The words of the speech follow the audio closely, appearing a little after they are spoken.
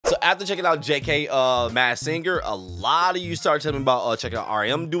So after checking out JK Masked Singer, a lot of you started telling me about checking out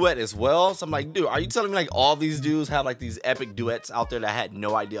RM Duet as well. So I'm like, dude, are you telling me like all these dudes have like these epic duets out there that I had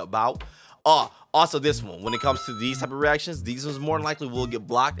no idea about? Also this one, when it comes to these type of reactions, these ones more than likely will get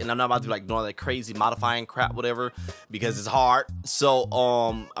blocked, and I'm not about to be like doing all that crazy modifying crap, whatever, because it's hard. So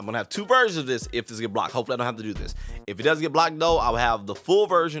I'm gonna have two versions of this if this get blocked. Hopefully I don't have to do this. If it does get blocked though, I will have the full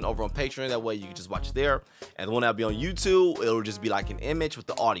version over on Patreon. That way you can just watch it there. And the one that'll be on YouTube, it'll just be like an image with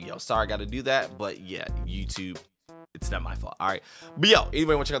the audio. Sorry I gotta do that, but yeah, YouTube, it's not my fault. All right, but yo,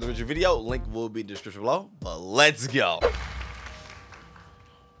 anyway, want to check out the original video, link will be in the description below. But let's go.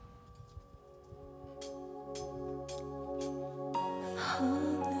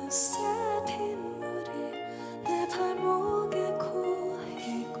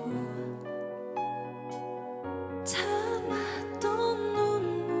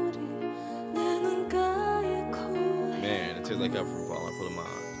 Man, it tastes like that from fall. I put them on.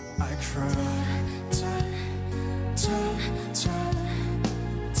 I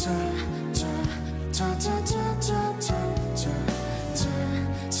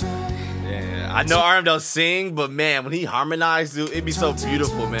yeah, I know RM don't sing, but man, when he harmonized, dude, it'd be so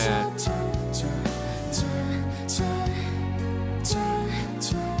beautiful, man.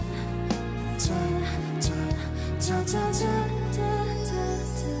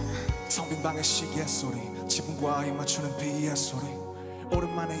 방의 시계 소리 지붕과 입맞추는 비의 소리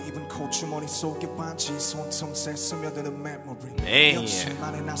오랜만에 입은 코주머니 속에 반지 손틈새 스며드는 메모리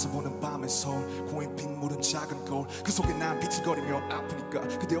역시만에 나서 보는 밤의 서울 고인 빗물은 작은 거울 그 속에 난 비틀거리며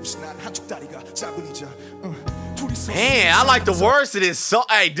아프니까 그대 없이 난 한쪽 다리가 작으니자 Man, I like the words to this song.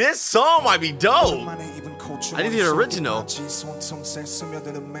 Hey, this song might be dope. I need to hear the original.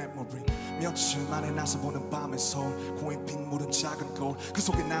 며칠 만에 나서 보는 밤의 서울 고인 빗물은 작은 거울 그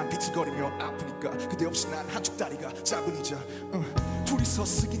속에 난 비틀거리며 아프니까 그대 없이 난 한쪽 다리가 작으니자 둘이서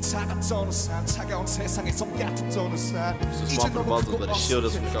쓰긴 작았던 우산 차가운 세상에 성 같았던 우산 이제 너무 그거 없어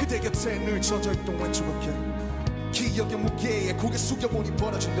그대 곁에 늘 젖어있던 왼쪽 어깨 기억의 무게에 고개 숙여보니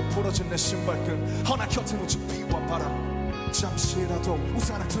벌어진 듯 부러진 내 신발끈 허나 곁에 놓친 비와 바람 잠시라도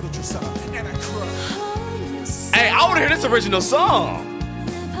우산을 들어줄 사람 And I cry. Hey, I wanna hear this original song.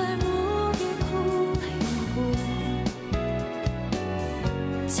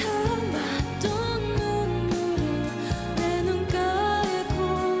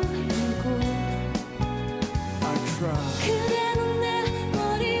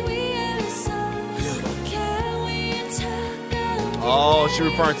 Oh, she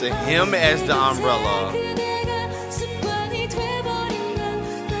referring to him as the umbrella.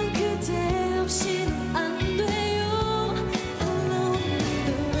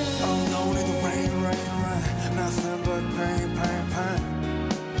 Alone in the rain, nothing but pain, pain, pain.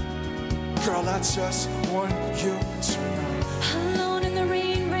 Girl, I just want you tonight. Alone in the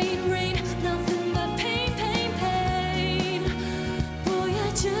rain, nothing but pain, pain, pain. Boy, I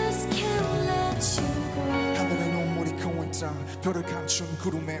just can't let you go. 하늘에 눈물이 going down. 별을 감춘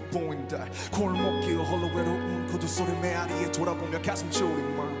구름에 보인다. 골목길 홀로 외로운 구두 소리 메아리에 돌아보며 가슴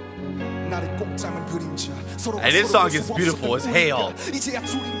졸이만 나를 꼭 잡은 그림자. And this song is beautiful as hell. 이제야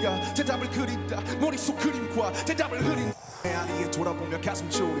둘인가 대답을 그린다. 머릿속 그림과 대답을 흐린 메아리에 돌아보며 가슴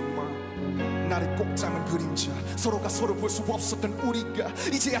졸이만 나를 꼭 잡은 그림자. 서로가 서로 볼 수 없었던 우리가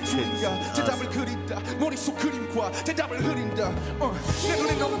이제야 둘인가 대답을 그린다. 머릿속 그림과 대답을 흐린다. 내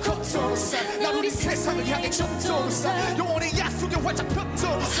눈에 너무 컸던 산 난 우리 세상을 향해 젖던 산 영원의 약속에 활짝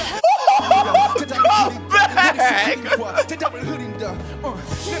폈던 산 대답을 그린다. 대답을 흐린다.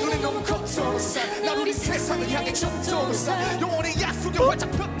 내 눈에 너무 컸던 산 난 우리 세상을 향해 젖던 산 영원의 약속에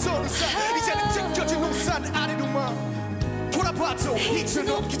활짝 폈던 산 이제는 찢겨진 우산 아래로만 돌아봐도 이젠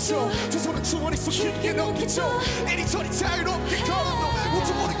없겠죠. 두 손은 주머니 속 깊게 넣겠죠. 이리저리 자유롭게 걸어도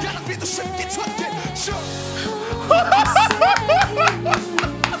우주 모든 가랑비도 쉽게 젖겠죠.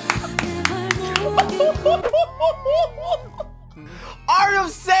 RM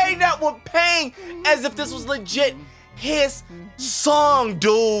saying that with pain as if this was legit his song,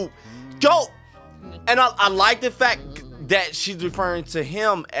 dude. Dope. And I like the fact that she's referring to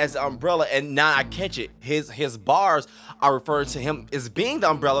him as the umbrella, and now I catch it. His bars are referring to him as being the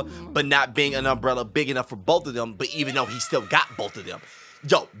umbrella, but not being an umbrella big enough for both of them, but even though he still got both of them.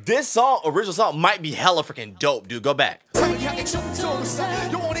 Yo, this song, original song, might be hella freaking dope, dude. Go back.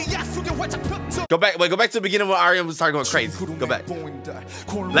 Go back, wait, go back to the beginning when RM was started going crazy. Go back.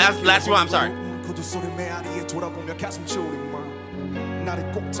 Last one, I'm sorry.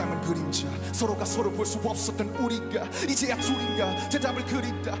 나를 꼭 잡은 그림자 서로가 서로 볼 수 없었던 우리가 이제야 둘인가 대답을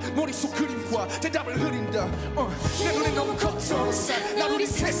그린다 머릿속 그림과 대답을 흐린다 내 눈에 너무 컸던 산 난 우리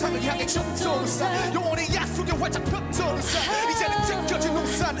세상을 향해 젖던 산 영원의 약속에 활짝 폈던 산 이제는 찢겨진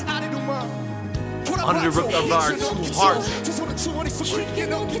우산 Under the roof of our two hearts. 두 손은 주머니 속 쉽게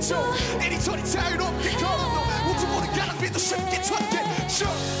넘기죠. 이리저리 자유롭게 걸어. 우주 모든 가랑비도 쉽게 찾게.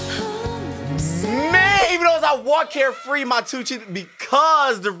 Man, even though I walk carefree, my two cheeks,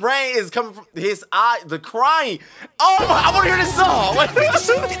 because the rain is coming from his eye, the crying. Oh, I want to hear this song. Look at this.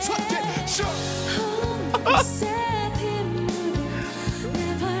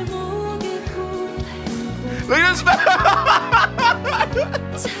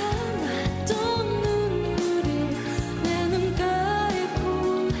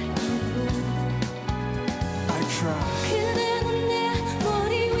 I try.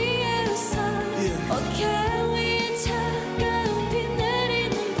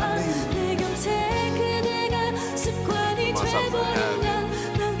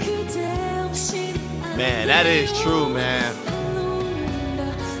 Man, that is true, man.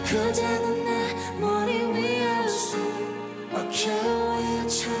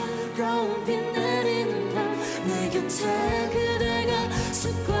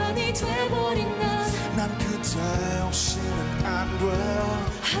 난 그대 없이는 안 돼.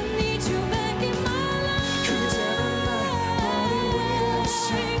 I need you back in my life. 그대는 내 머리 위에 없어.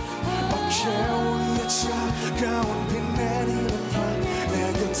 어깨 위에 차가운 비 내리는 밤. 내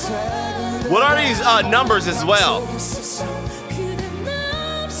곁에 What are these numbers as well? 그댄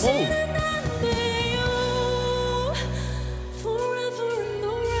나 없이는 안 돼요. Forever in the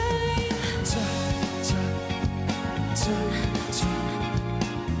rain.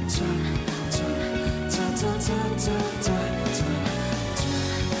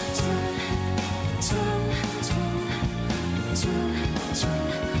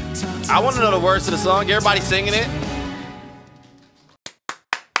 I want to know the words to the song. Everybody singing it?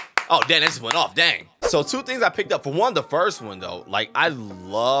 Oh, dang, that just went off. Dang. So two things I picked up. For one, the first one, though. Like, I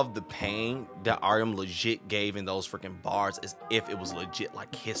love the pain that RM legit gave in those freaking bars as if it was legit,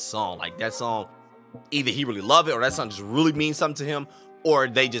 like, his song. Like, that song, either he really loved it or that song just really means something to him, or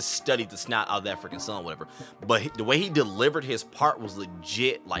they just studied the snot out of that freaking song, whatever. But the way he delivered his part was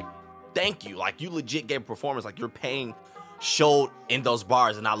legit, like, thank you. Like, you legit gave a performance. Like, your pain showed in those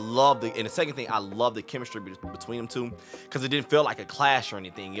bars, and I love and the second thing, I love the chemistry between them two, because it didn't feel like a clash or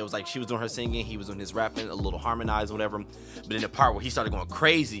anything. It was like she was doing her singing, he was doing his rapping, a little harmonized, whatever. But in the part where he started going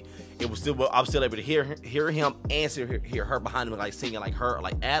crazy, it was still, I was still able to hear him and hear her behind him, like singing like her,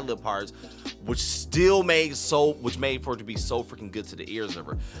 like ad-lib parts, which made for it to be so freaking good to the ears of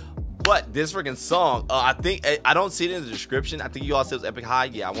her. But this freaking song, I think, I don't see it in the description. I think you all said it was Epic High.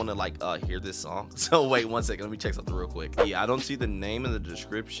 Yeah, I want to like hear this song. So wait 1 second, let me check something real quick. Yeah, I don't see the name in the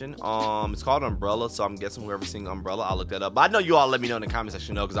description. It's called Umbrella, so I'm guessing whoever sings Umbrella, I'll look that up. But I know you all let me know in the comment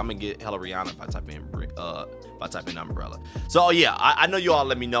section, because I'm gonna get hella Rihanna if I type in Umbrella. So yeah, I know you all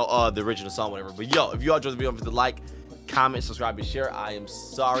let me know the original song, whatever. But yo, if you all enjoyed the video, don't forget to like, comment, subscribe, and share. I am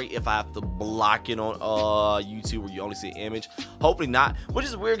sorry if I have to block it on YouTube where you only see an image. Hopefully not, which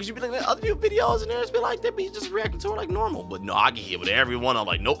is weird because you be looking at other people's videos and there's be like, they be just reacting to it like normal. But no, I get hit with everyone. I'm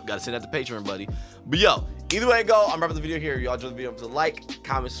like, nope, gotta send that to Patreon, buddy. But yo, either way it go, I'm wrapping the video here. Y'all enjoyed the video, don't forget to like,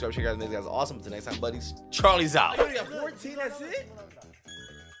 comment, subscribe, share, guys. You guys are awesome. Until next time, buddies. Charlie's out. You only got 14, that's it?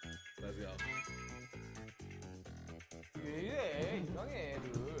 Let's go.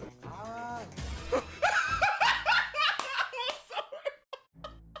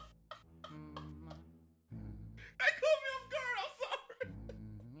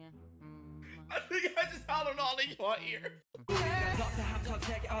 I just hollered all in your ear.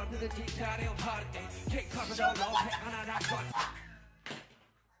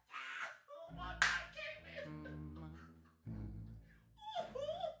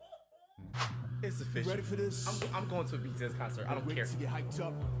 It's official. Ready for this? I'm going to a BTS concert. I don't care. To get hyped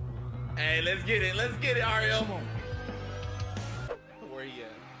up. Hey, let's get it. Let's get it, Ariel. Come on. Where he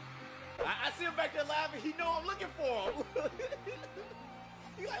at? I see him back there laughing. He know I'm looking for him.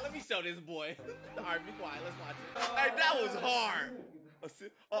 He like, let me show this boy. All right, be quiet. Let's watch it. Hey, that was hard.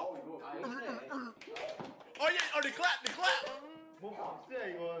 Oh, oh yeah. Oh, the clap. The clap.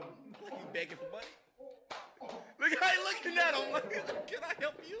 Like he begging for money. Look how he looking at him. Can I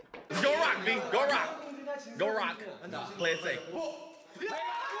help you? Go rock, B. Go rock. Go rock. Play it safe.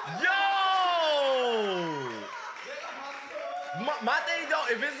 Yo! My thing though,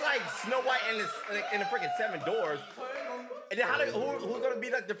 if it's like Snow White and it's like in the freaking 7 doors, and then who's gonna be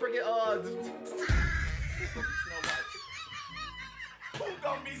like the freaking Snow White? Who's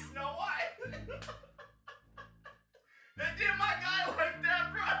gonna be Snow White? And then my guy like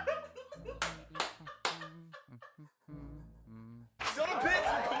that, bro. Show the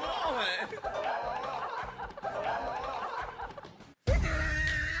picture, come on.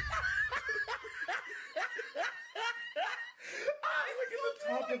 Look at the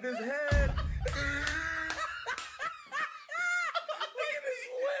top of his head.